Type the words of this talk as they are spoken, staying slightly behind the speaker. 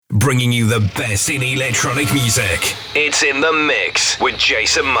bringing you the best in electronic music. It's In The Mix with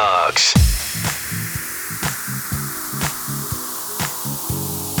Jason Marks.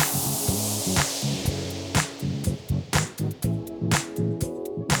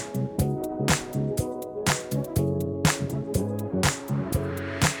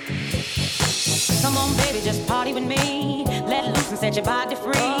 Come on, baby, just party with me. Let loose and set your body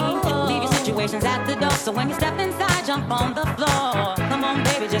free. Leave your situations at the door, so when you step inside, jump on the floor. Come on,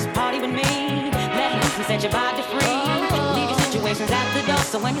 baby, just party with me. Let loose and set your body free. Leave your situations at the door,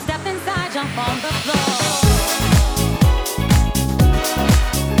 so when you step inside, jump on the floor.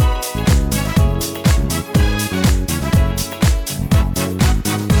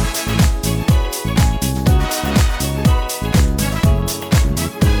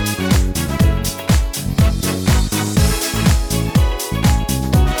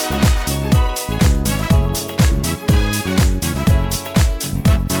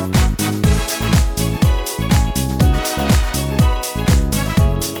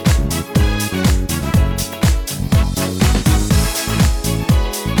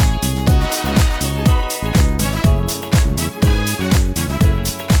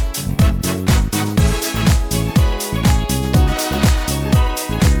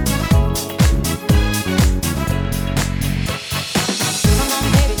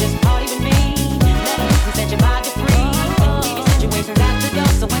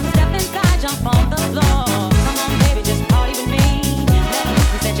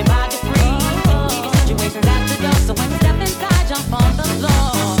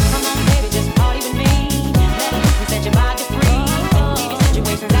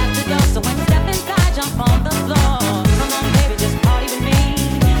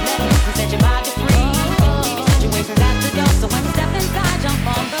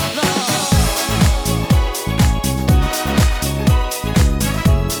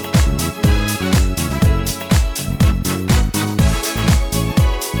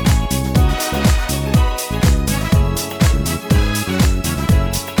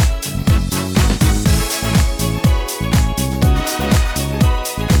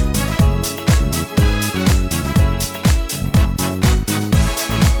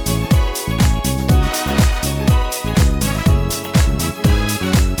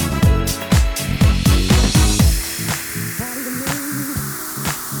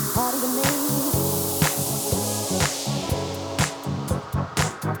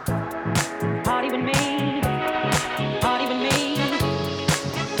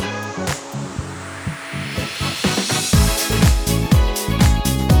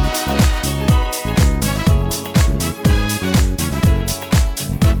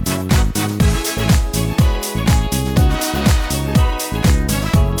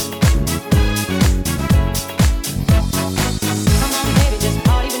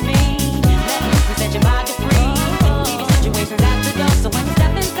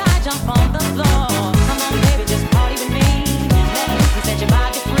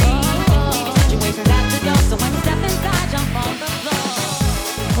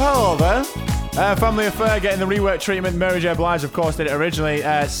 Family Affair getting the rework treatment. Mary J. Blige, of course, did it originally.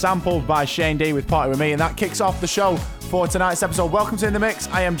 Sampled by Shane D with Party With Me. And that kicks off the show for tonight's episode. Welcome to In The Mix.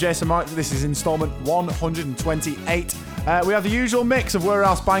 I am Jason Marks. This is installment 128. We have the usual mix of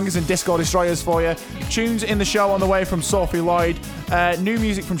warehouse bangers and disco destroyers for you. Tunes in the show on the way from Sophie Lloyd. New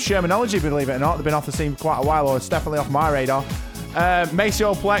music from Shermanology, believe it or not. They've been off the scene for quite a while, or it's definitely off my radar.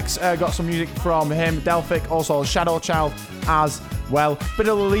 Maceo Plex, got some music from him. Delphic, also Shadow Child as well. Bit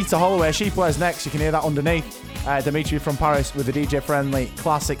of Lolita Holloway, she plays next. You can hear that underneath. Dimitri from Paris with the DJ friendly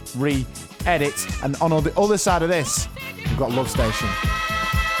classic re-edit. And on the other side of this, we've got Love Station.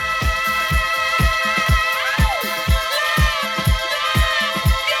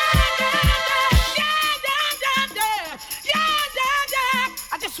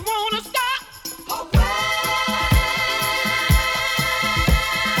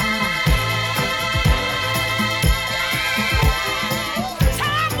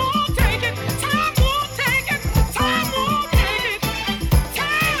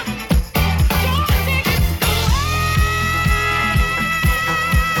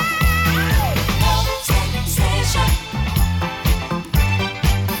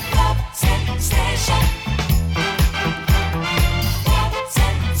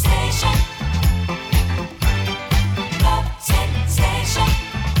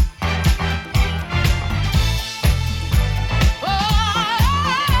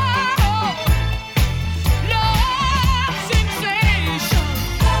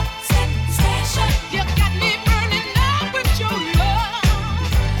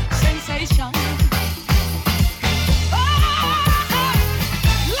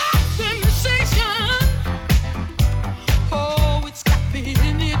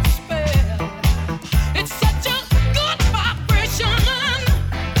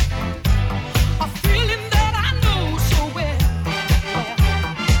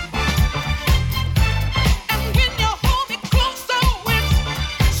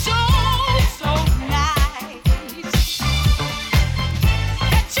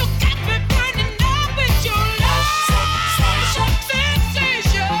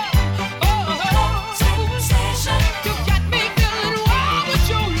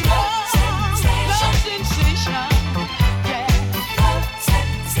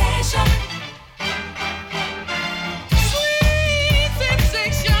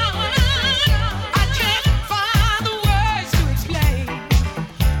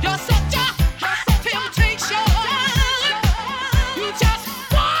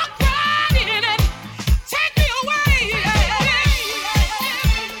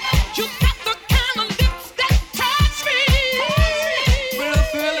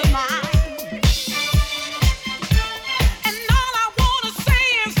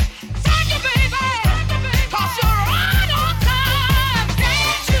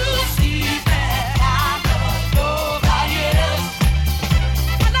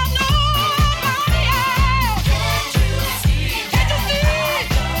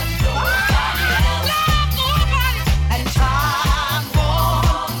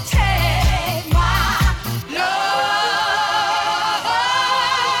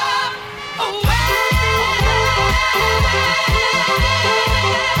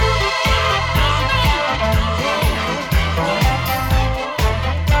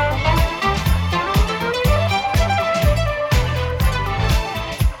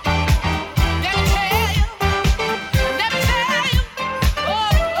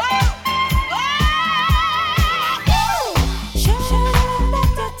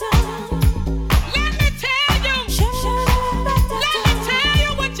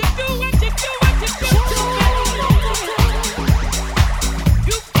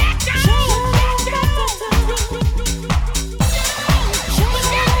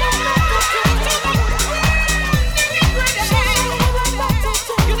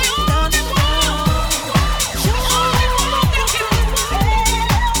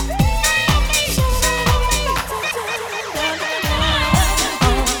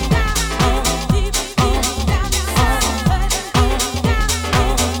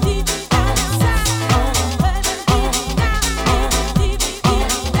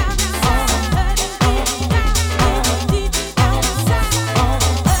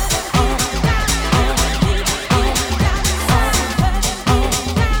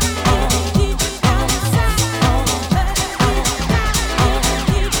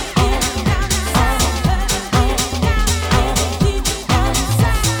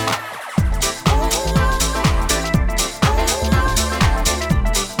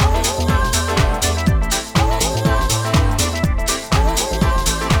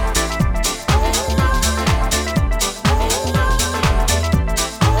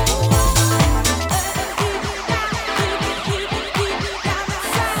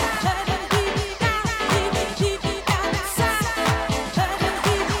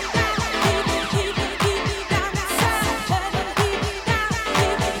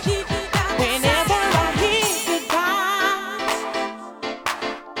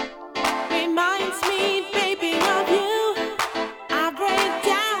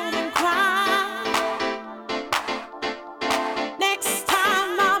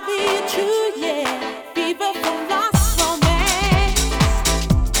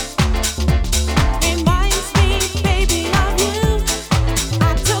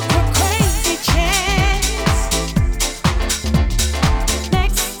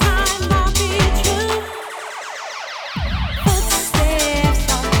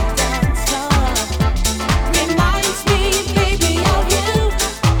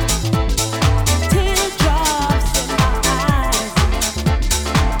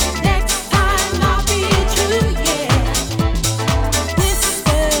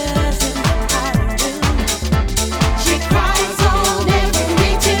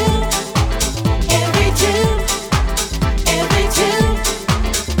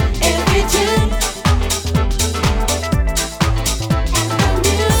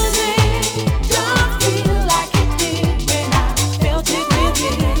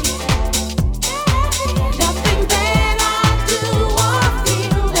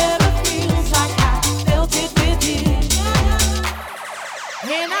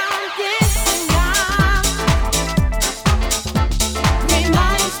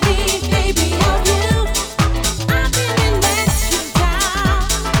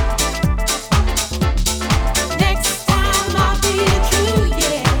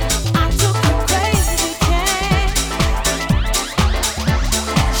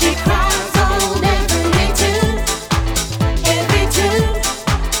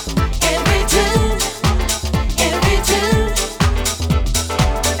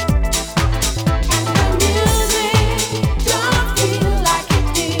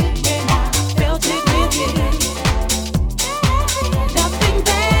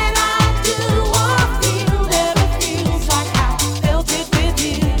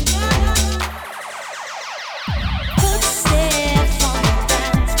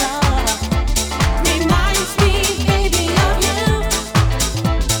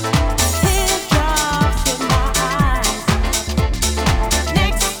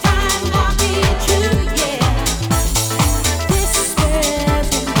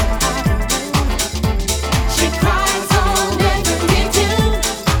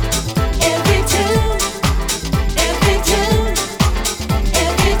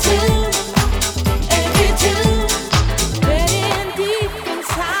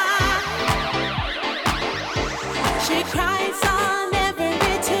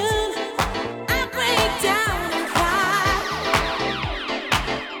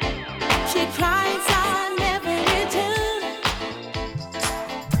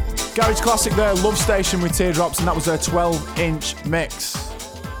 Garage Classic there, Love Station with Teardrops, and that was a 12-inch mix.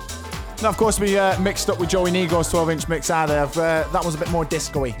 Now, of course, we mixed up with Joey Negro's 12-inch mix either. That was a bit more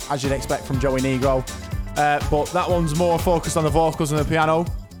disco-y, as you'd expect from Joey Negro. But that one's more focused on the vocals and the piano,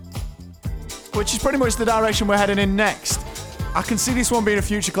 which is pretty much the direction we're heading in next. I can see this one being a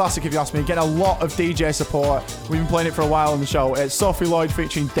future classic, if you ask me. Getting a lot of DJ support. We've been playing it for a while on the show. It's Sophie Lloyd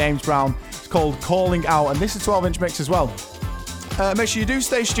featuring James Brown. It's called Calling Out, and this is a 12-inch mix as well. Make sure you do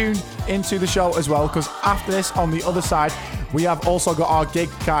stay tuned into the show as well, because after this, on the other side, we have also got our gig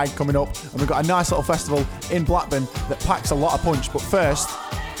guide coming up, and we've got a nice little festival in Blackburn that packs a lot of punch. But first,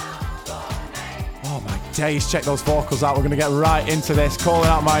 oh my days, check those vocals out. We're going to get right into this. Calling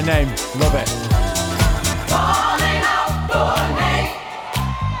Out My Name. Love it. Calling out your name.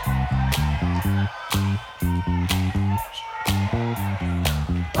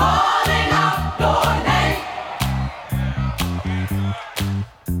 Calling out your name.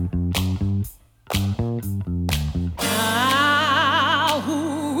 Now who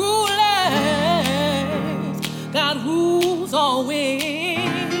rules? God rules always.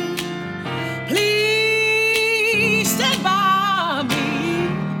 Please stand by me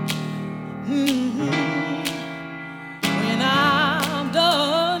when I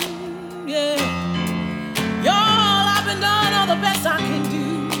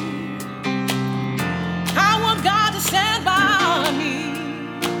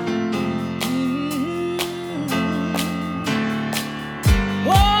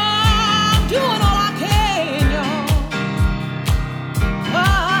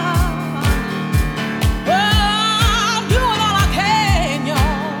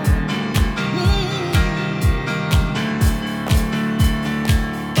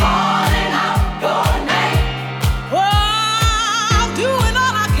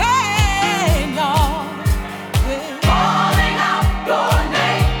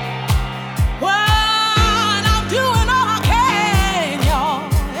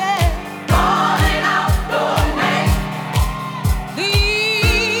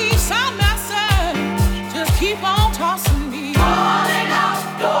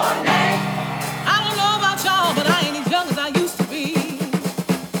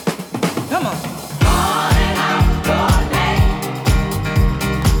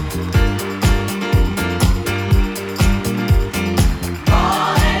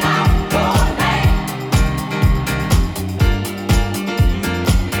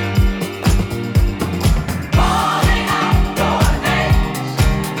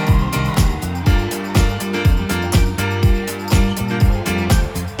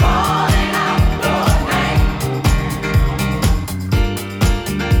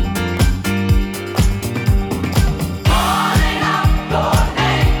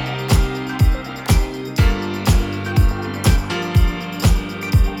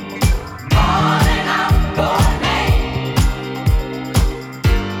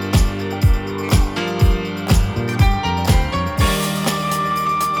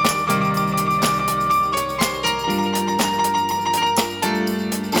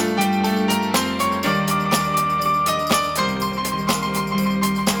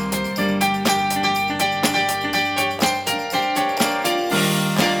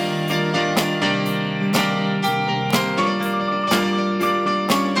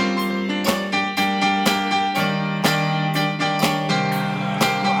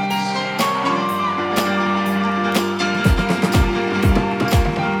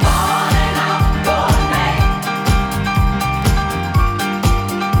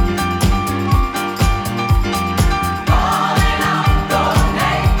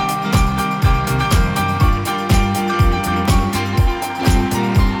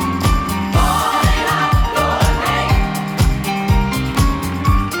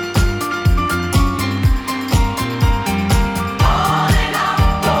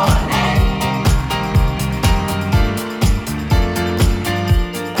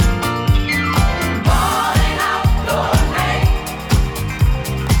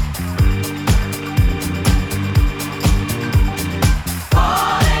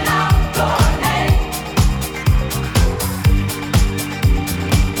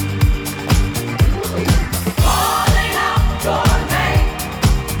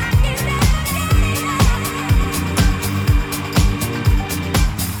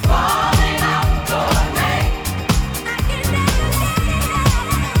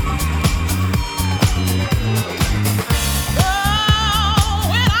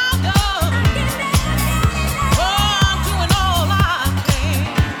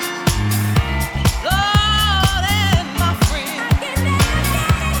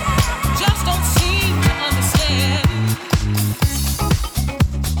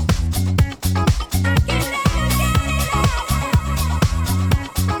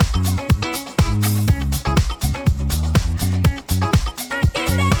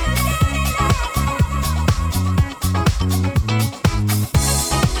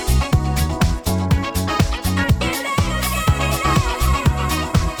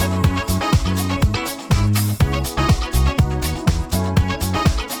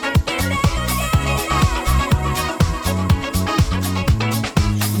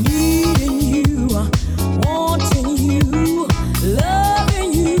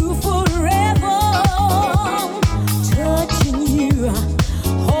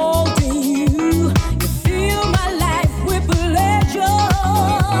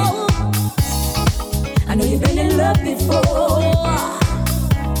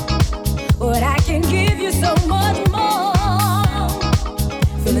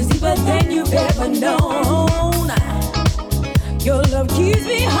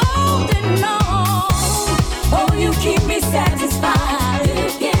satisfied. You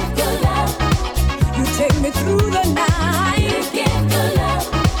give good love. You take me through the night. You give good love.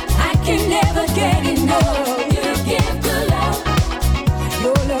 I can never get enough. You give good love.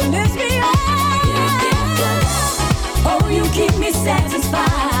 Your love lifts me up. You give good love. Oh, you keep me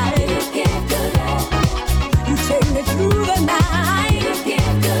satisfied. You give good love. You take me through the night. You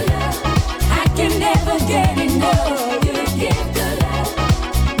give good love. I can never get enough. You give good love.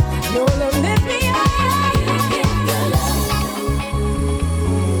 Your love lifts me up. You give good love.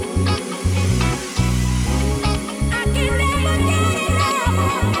 I can never get enough.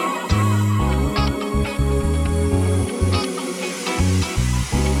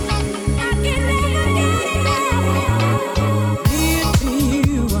 I can never get enough. Dear to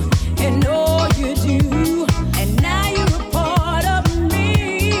you and all you do, and now you're a part of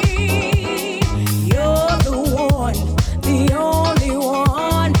me. You're the one, the only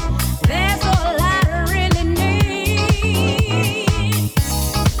one. That's all I really need.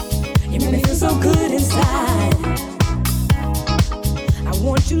 You make me feel so good inside. I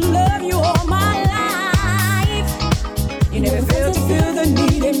want to love you all my life. You never fail to feel the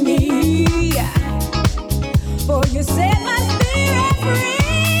need in me. For you set my spirit free.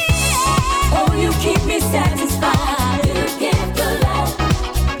 Oh, you keep me satisfied. You give good love.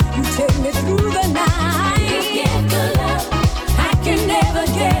 You take me through the night. You give good love. I can never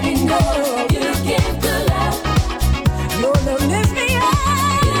get enough. You give good love. Your love lifts me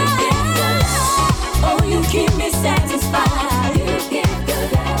up. You give good love. Oh, you keep me satisfied. You give good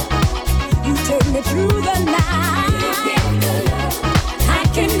love. You take me through the night. You give good love. I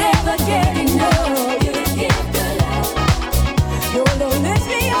can never get enough. You give good love. Your love lifts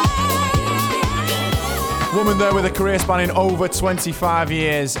me up. Woman there with a career spanning over 25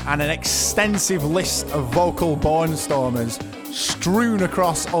 years and an extensive list of vocal barnstormers strewn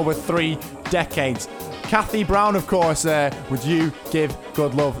across over 3 decades. Kathy Brown, of course, with You Give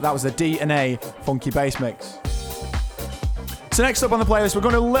Good Love. That was a D&A funky bass mix. So next up on the playlist, we're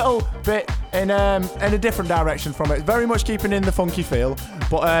going a little bit in a different direction from it. Very much keeping in the funky feel,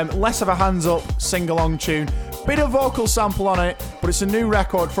 but less of a hands-up sing-along tune. Bit of vocal sample on it, but it's a new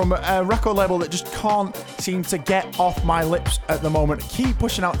record from a record label that just can't seem to get off my lips at the moment. Keep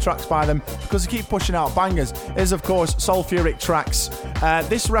pushing out tracks by them because they keep pushing out bangers. Is of course Sulfuric Tracks.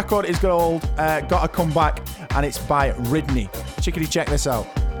 This record is called Gotta Come Back, and it's by Ridney. Chickadee, check this out.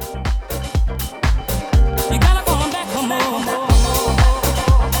 You gotta come back for more.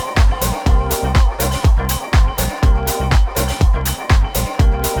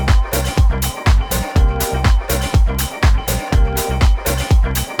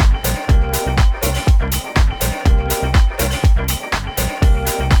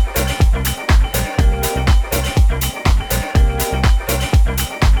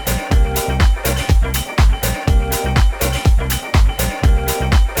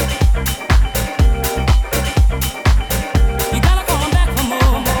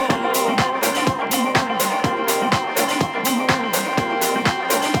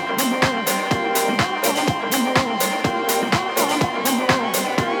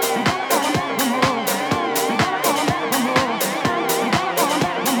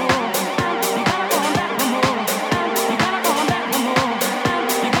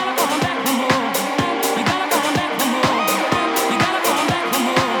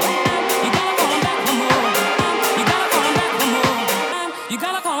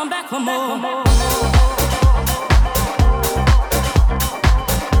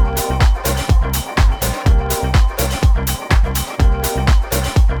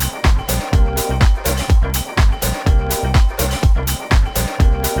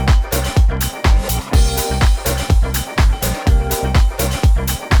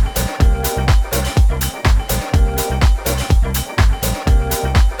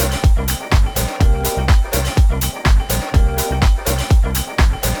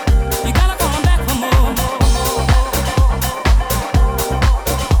 You gotta come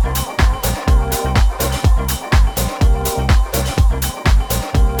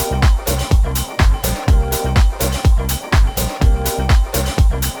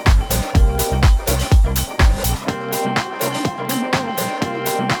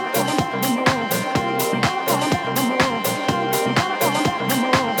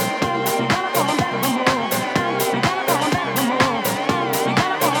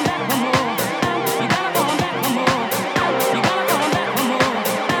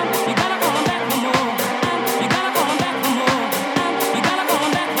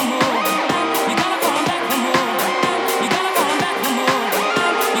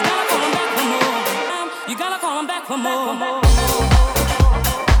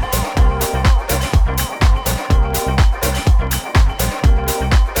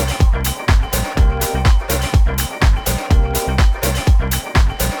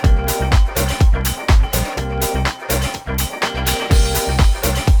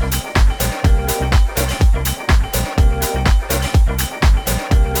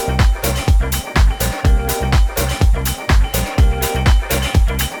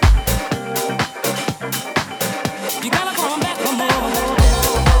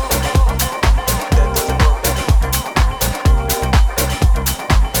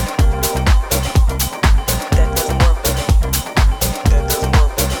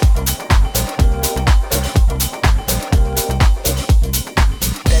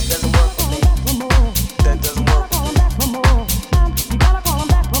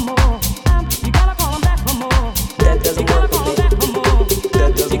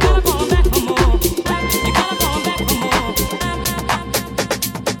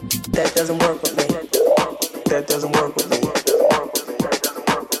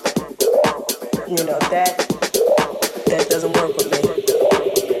You know, that doesn't work with me.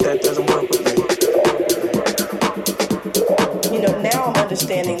 That doesn't work with me. You know, now I'm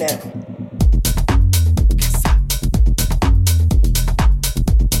understanding that.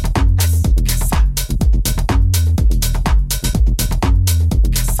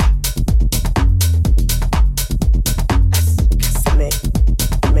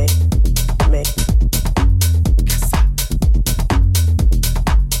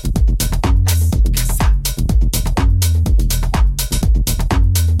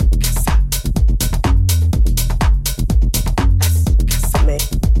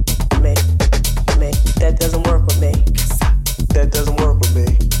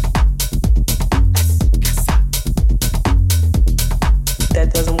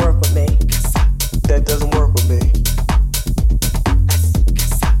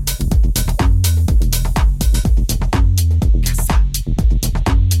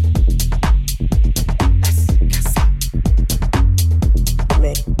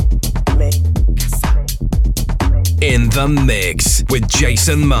 The Mix with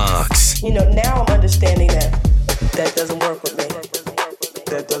Jason Marks. You know, now I'm understanding that doesn't work with me.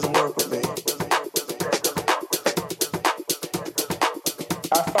 That doesn't work with me.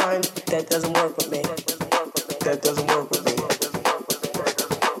 I find that doesn't work with me. That doesn't work with me.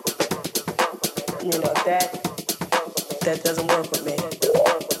 You know, that doesn't work with me.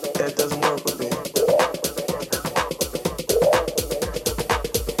 That doesn't work with me.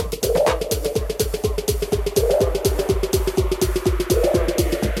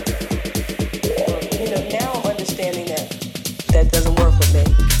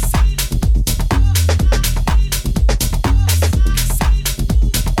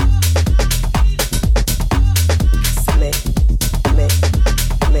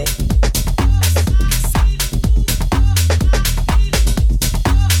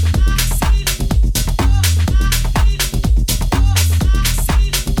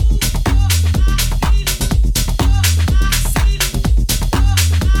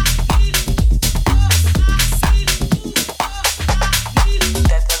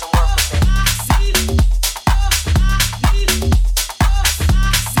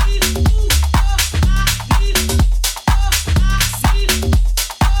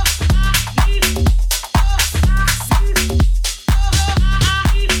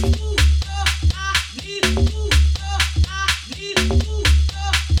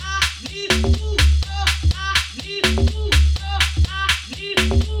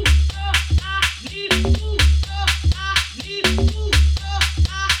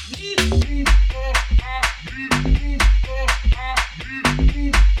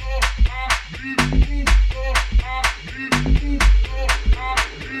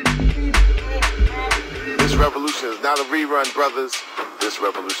 Brothers, this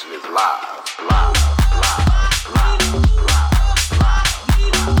revolution is live, live, live, live, live.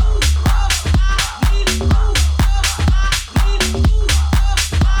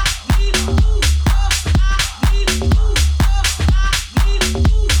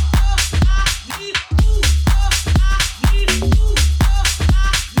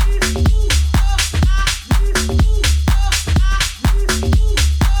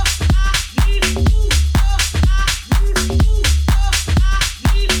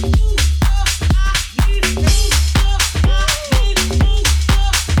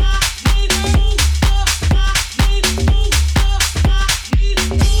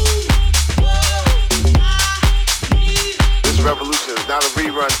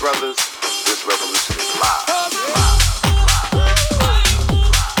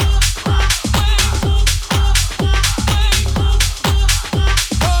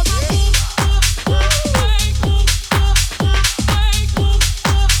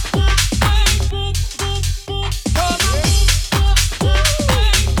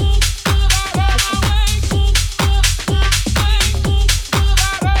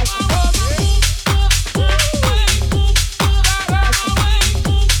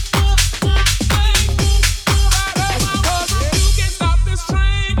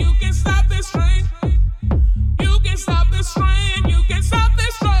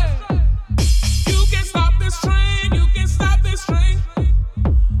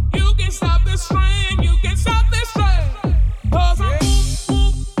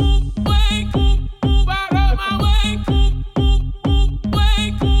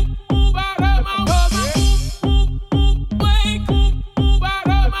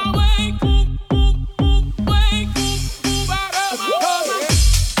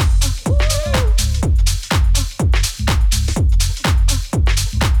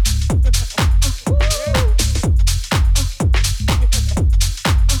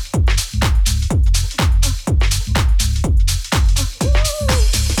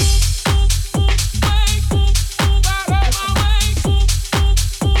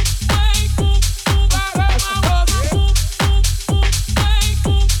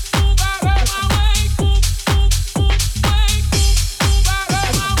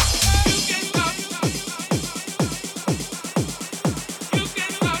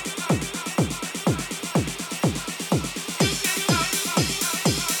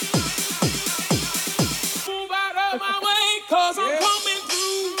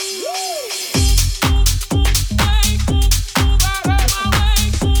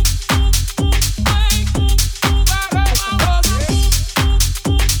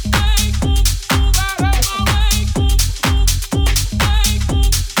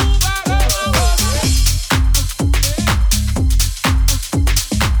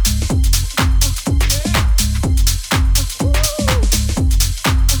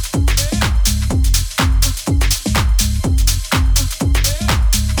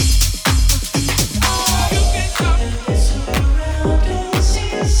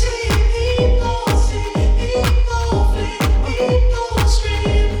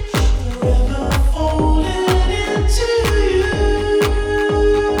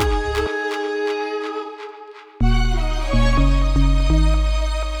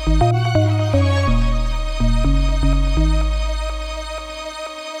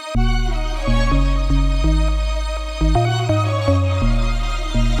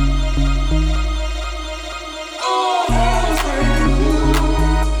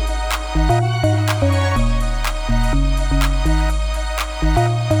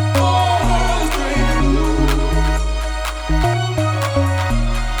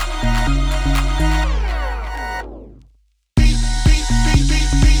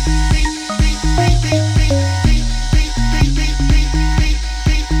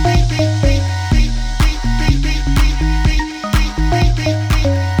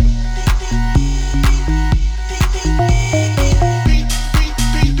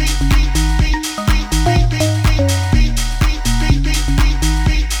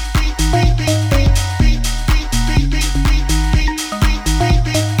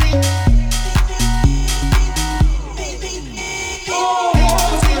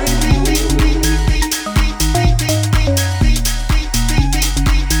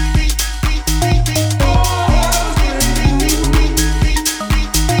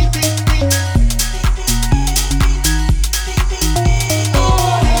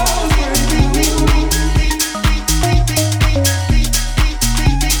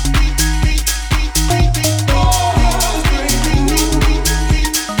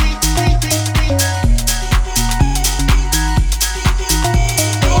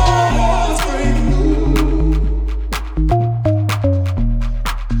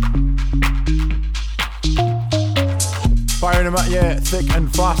 Throwing them at you thick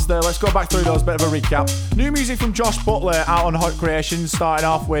and fast. Let's go back through those, bit of a recap. New music from Josh Butler out on Hot Creations, starting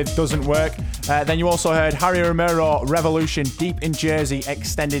off with Doesn't Work. Then you also heard Harry Romero, Revolution, Deep in Jersey,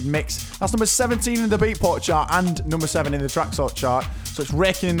 extended mix. That's number 17 in the Beatport chart and number 7 in the Tracksort chart. So it's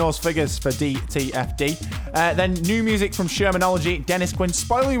raking in those figures for DTFD. Then new music from Shermanology, Dennis Quinn,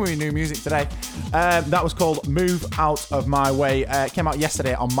 spoiling me new music today. That was called Move Out of My Way. Came out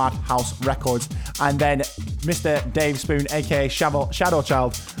yesterday on Madhouse Records. And then Mr. Dave Spoon, aka Shadow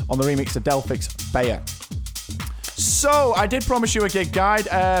Child, on the remix of Delphix Bayer. So, I did promise you a gig guide,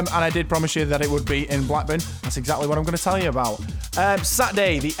 and I did promise you that it would be in Blackburn. That's exactly what I'm going to tell you about.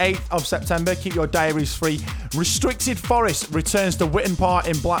 Saturday, the 8th of September, keep your diaries free. Restricted Forest returns to Witton Park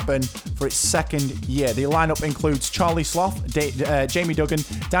in Blackburn for its second year. The lineup includes Charlie Sloth, Jamie Duggan,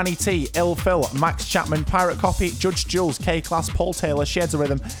 Danny T, Ill Phil, Max Chapman, Pirate Copy, Judge Jules, K-Class, Paul Taylor, Shades of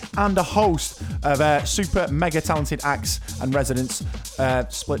Rhythm, and a host of super mega talented acts and residents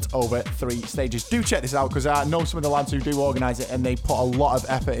split over 3 stages. Do check this out because I know some of the lads who do organise it and they put a lot of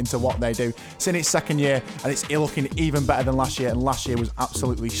effort into what they do. It's in its second year and it's looking even better than last year, and last year was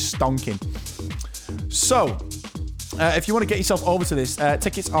absolutely stonking. So, if you want to get yourself over to this,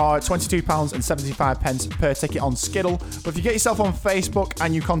 tickets are £22.75 per ticket on Skiddle. But if you get yourself on Facebook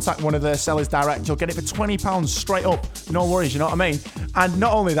and you contact one of the sellers direct, you'll get it for £20 straight up. No worries, you know what I mean? And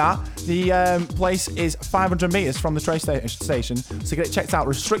not only that, the place is 500 metres from the train station. So get it checked out.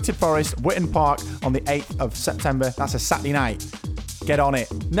 Restricted Forest, Witton Park on the 8th of September. That's a Saturday night. Get on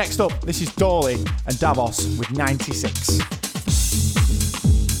it. Next up, this is Dolly and Davos with 96.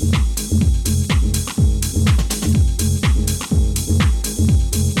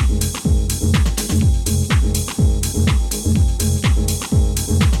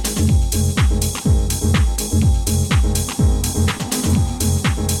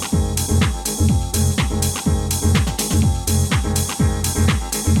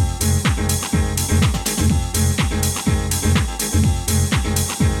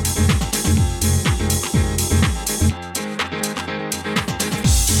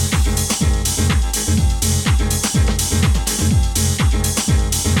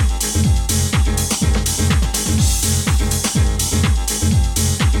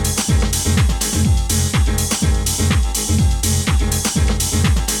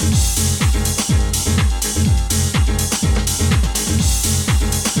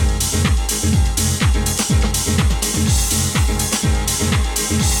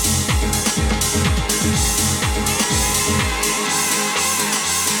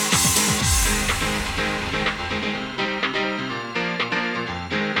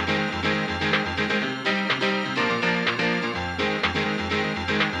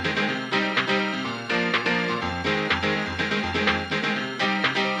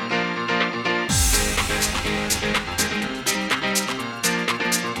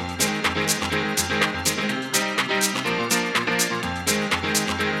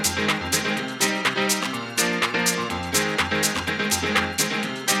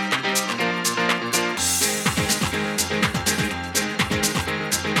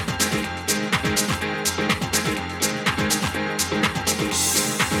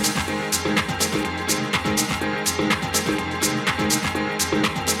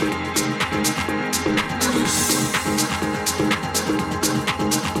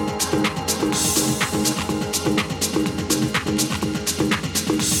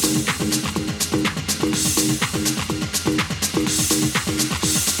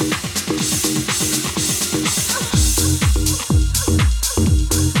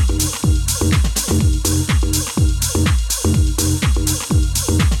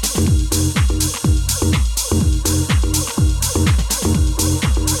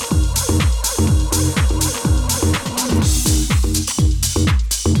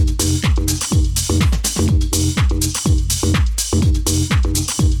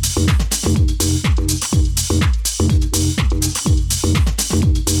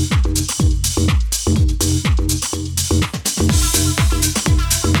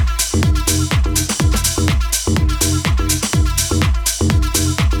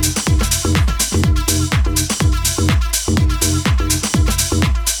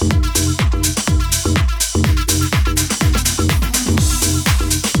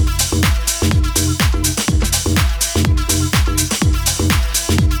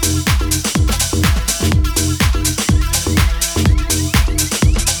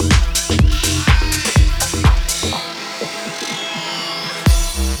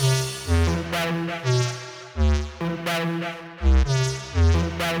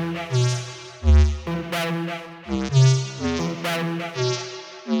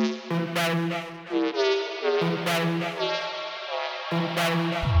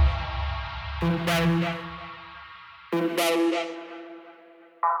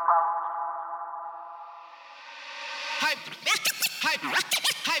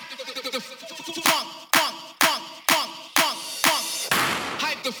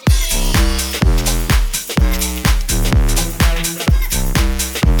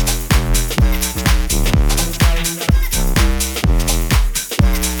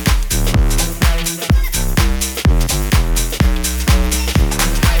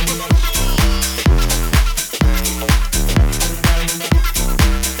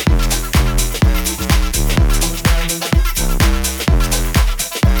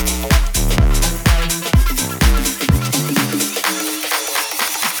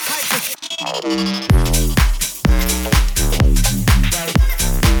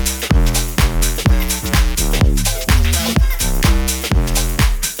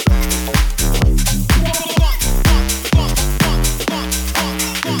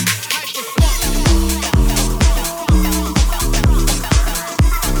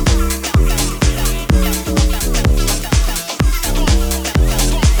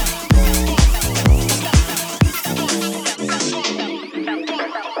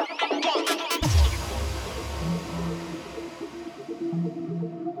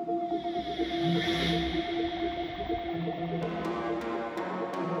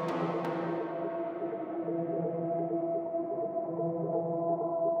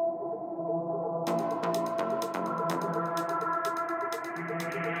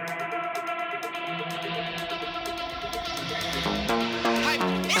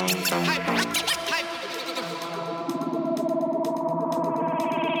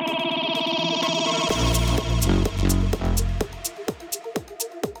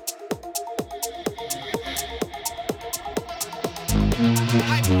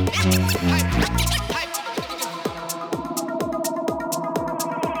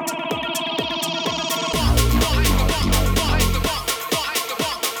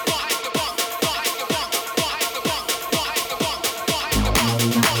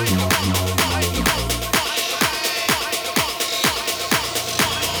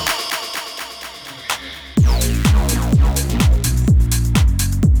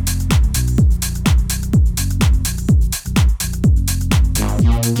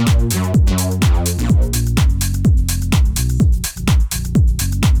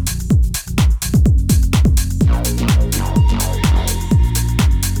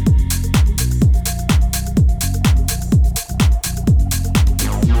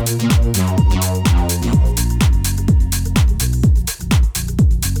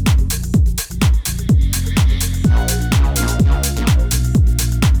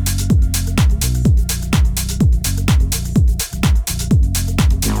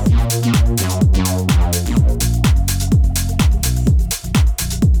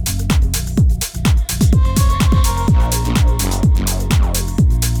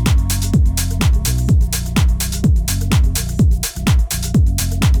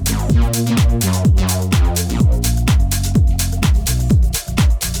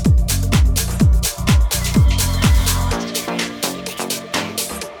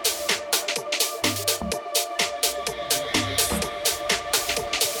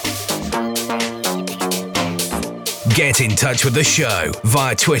 Get in touch with the show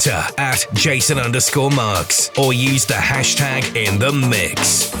via Twitter at Jason_Marks or use the hashtag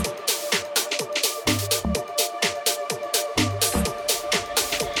 #InTheMix.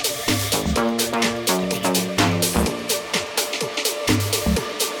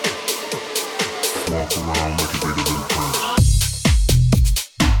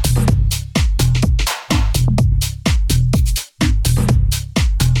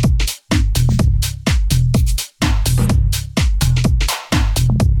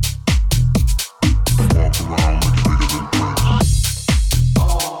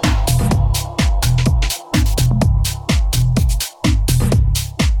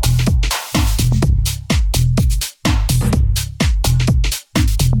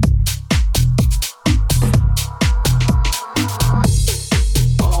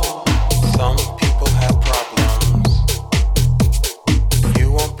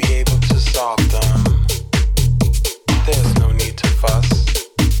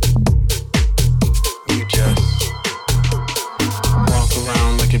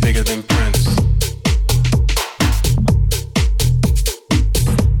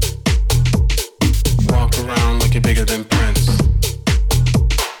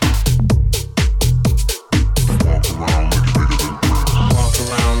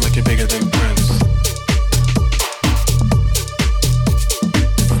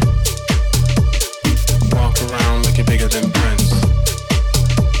 Bigger than Prince.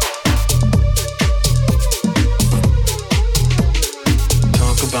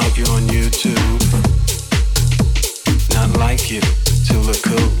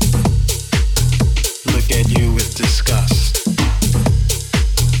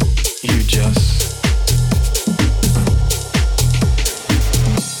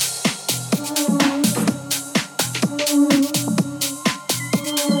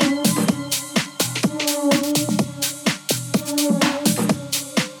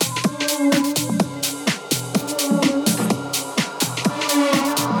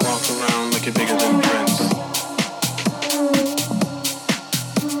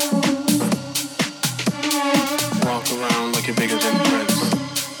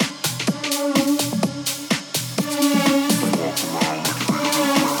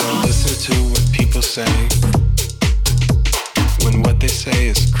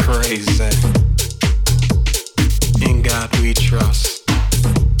 crazy. In God we trust.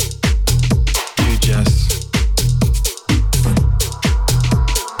 You just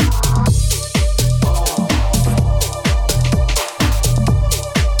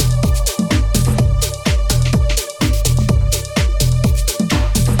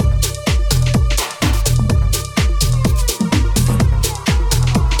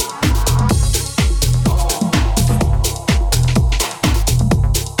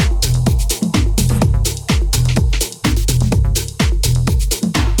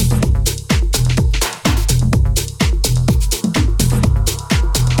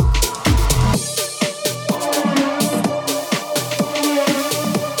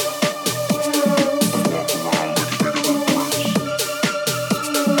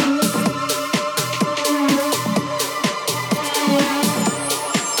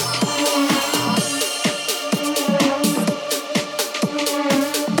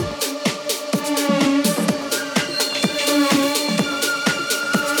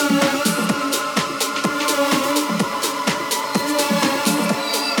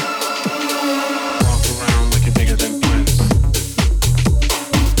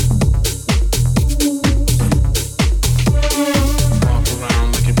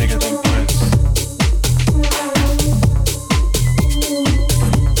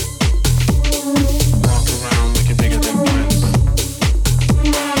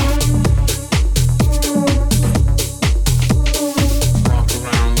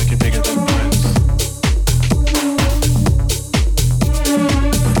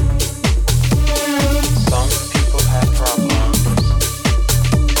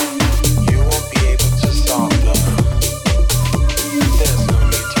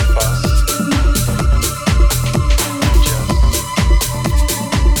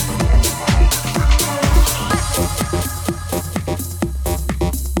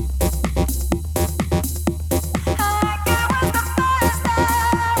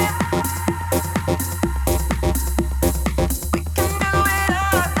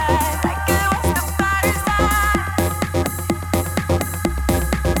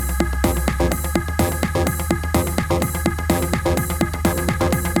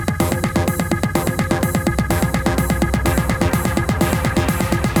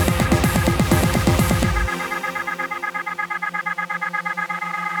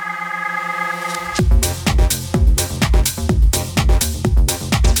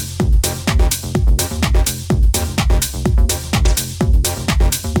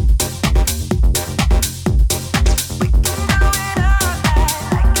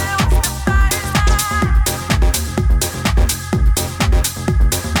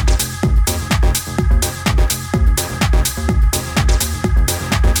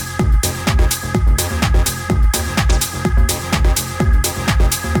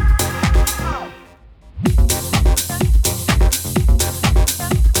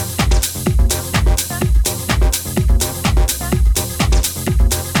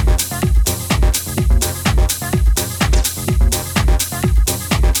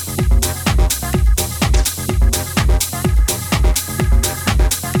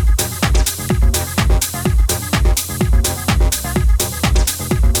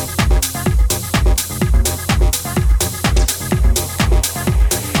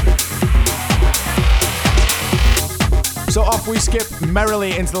So off we skip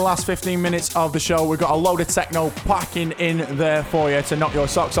merrily into the last 15 minutes of the show. We've got a load of techno packing in there for you to knock your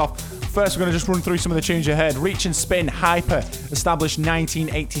socks off. First, we're going to just run through some of the tunes you heard. Reach and Spin, Hyper, established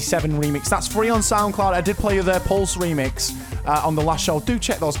 1987 remix. That's free on SoundCloud. I did play you their Pulse remix on the last show. Do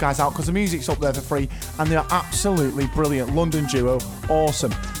check those guys out because the music's up there for free and they are absolutely brilliant. London duo,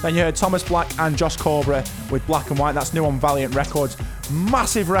 awesome. Then you heard Thomas Black and Josh Cobra with Black and White. That's new on Valiant Records.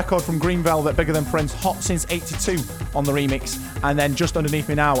 Massive record from Green Velvet, Bigger Than Prince, hot since 82 on the remix. And then just underneath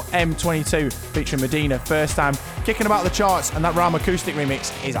me now, M22 featuring Medina, first time kicking about the charts, and that Ram Acoustic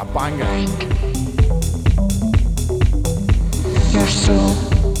remix is a banger. Your soul,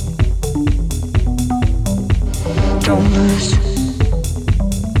 don't lose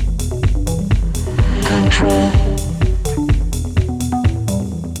control.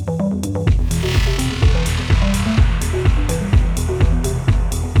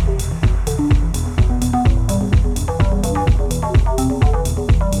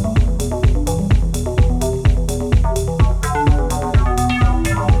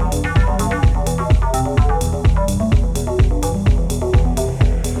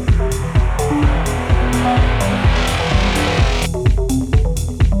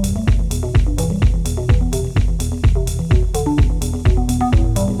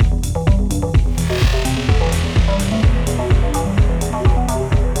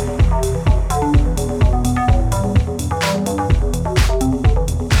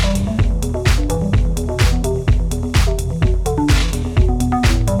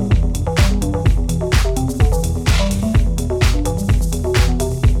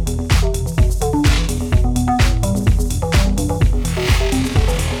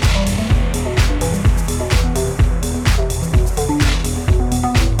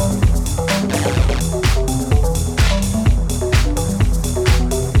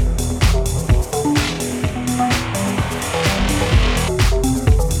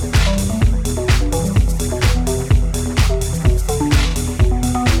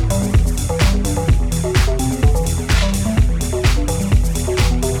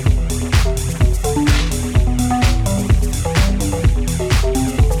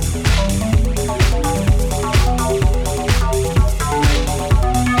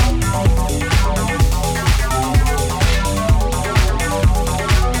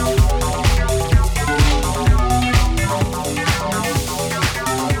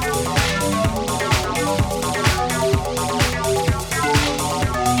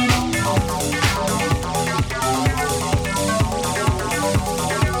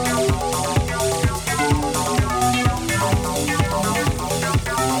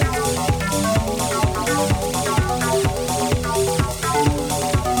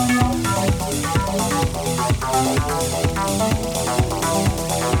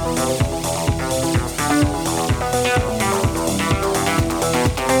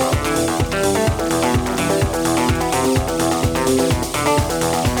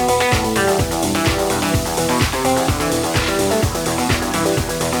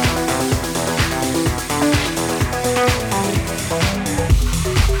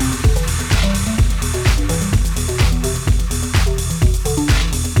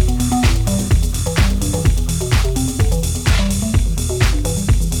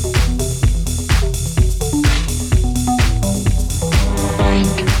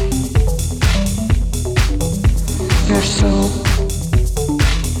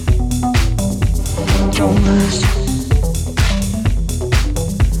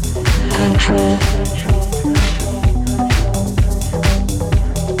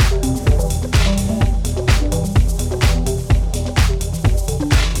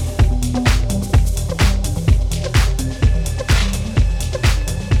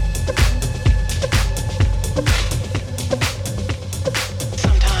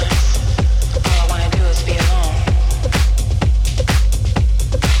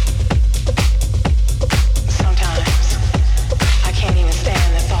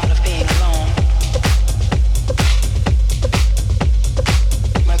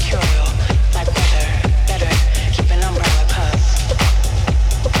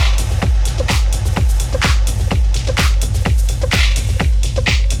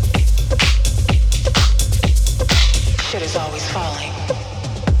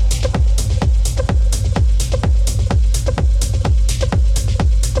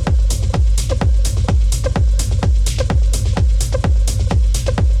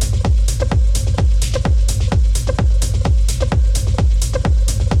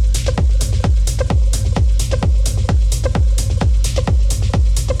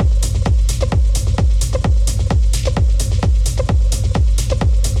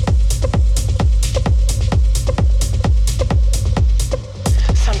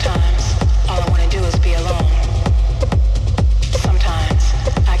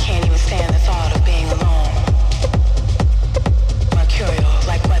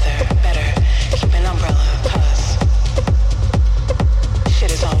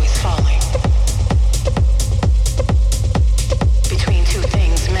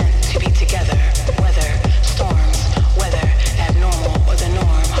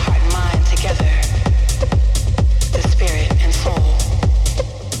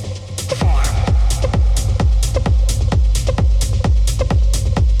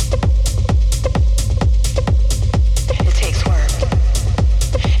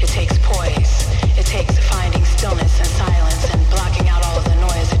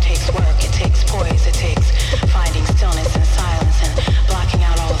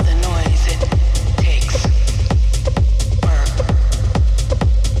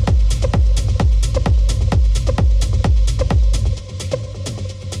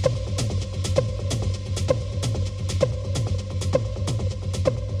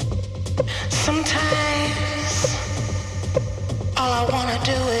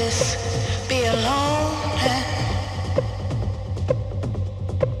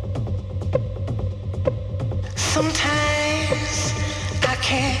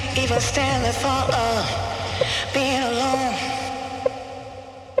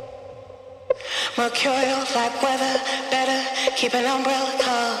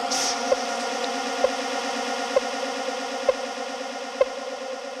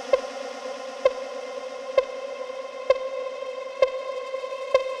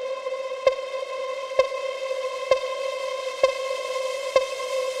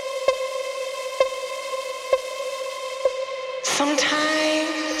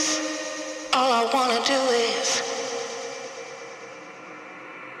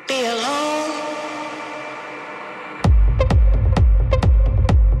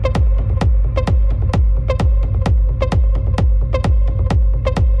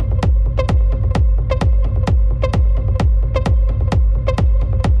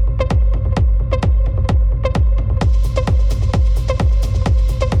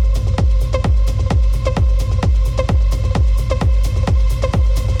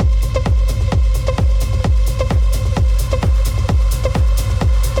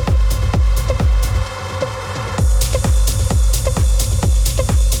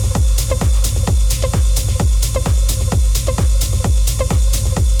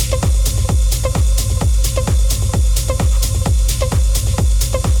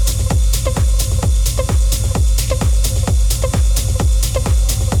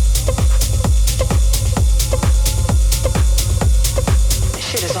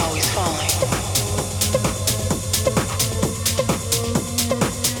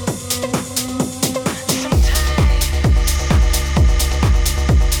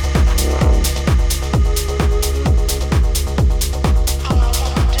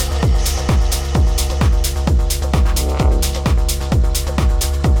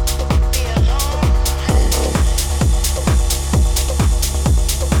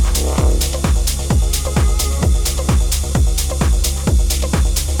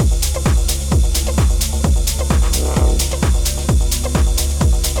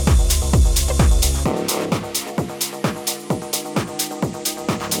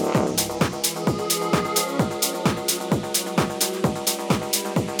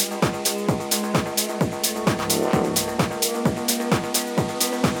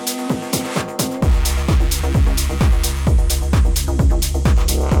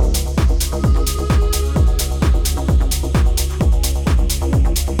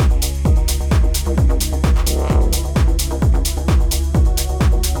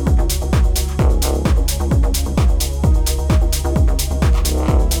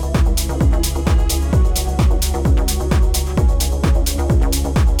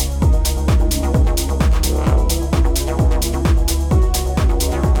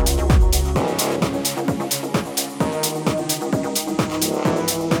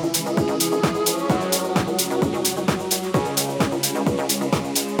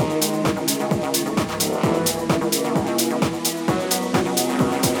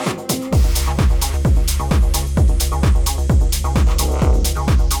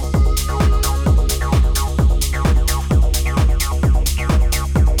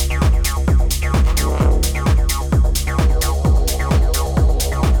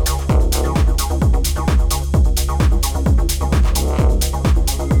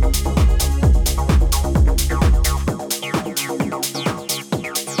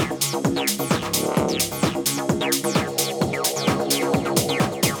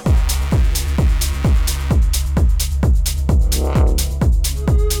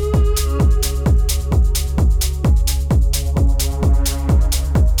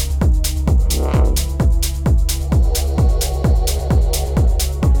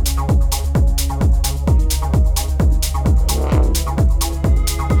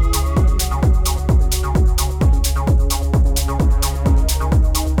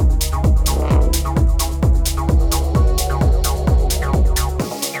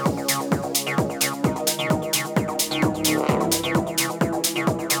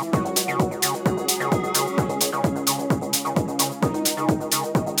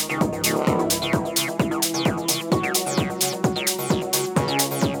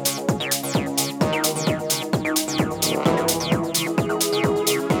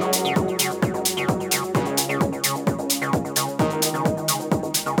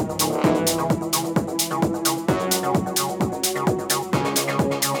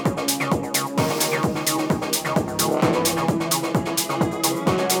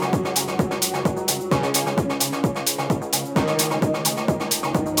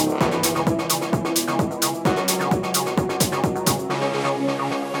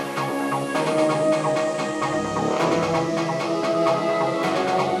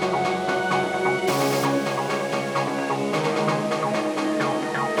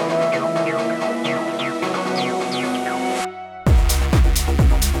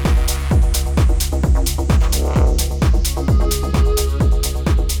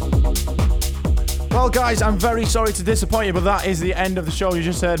 guys, I'm very sorry to disappoint you, but that is the end of the show. You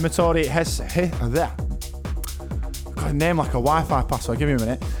just heard Matori there. Got a name like a Wi-Fi password. Give me a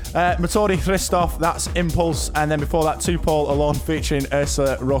minute. Matori Christoph, that's Impulse, and then before that, Tupol Alone featuring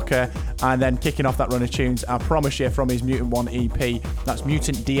Ursula Rucker, and then kicking off that run of tunes, I Promise You from his Mutant 1 EP. That's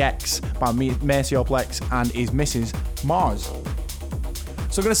Mutant DX by Macioplex and his Mrs. Mars.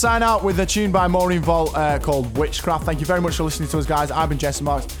 So I'm going to sign out with a tune by Maureen Volt called Witchcraft. Thank you very much for listening to us, guys. I've been Jason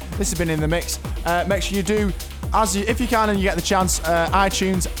Marks. This has been In The Mix. Make sure you do, if you can and you get the chance,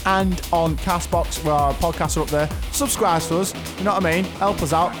 iTunes and on Castbox, where our podcasts are up there. Subscribe to us, you know what I mean? Help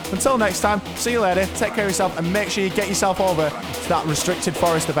us out. Until next time, see you later. Take care of yourself and make sure you get yourself over to that Restricted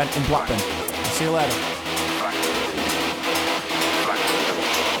Forest event in Blackburn. See you later.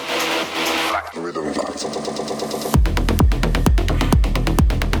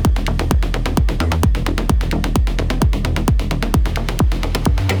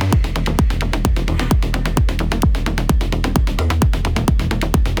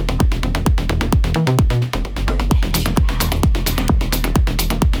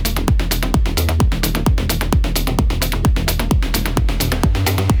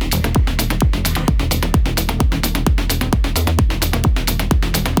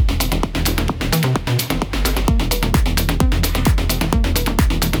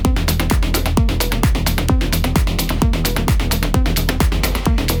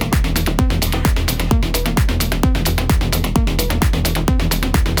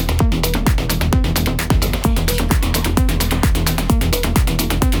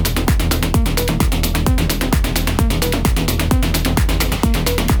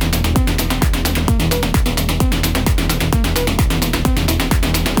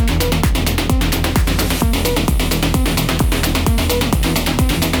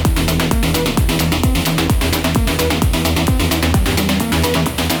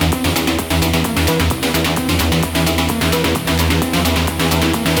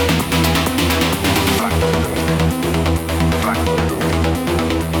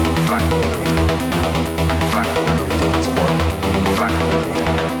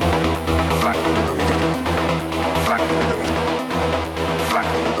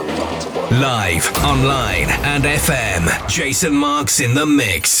 Live, online, and FM. Jason Marks in the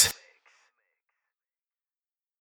mix.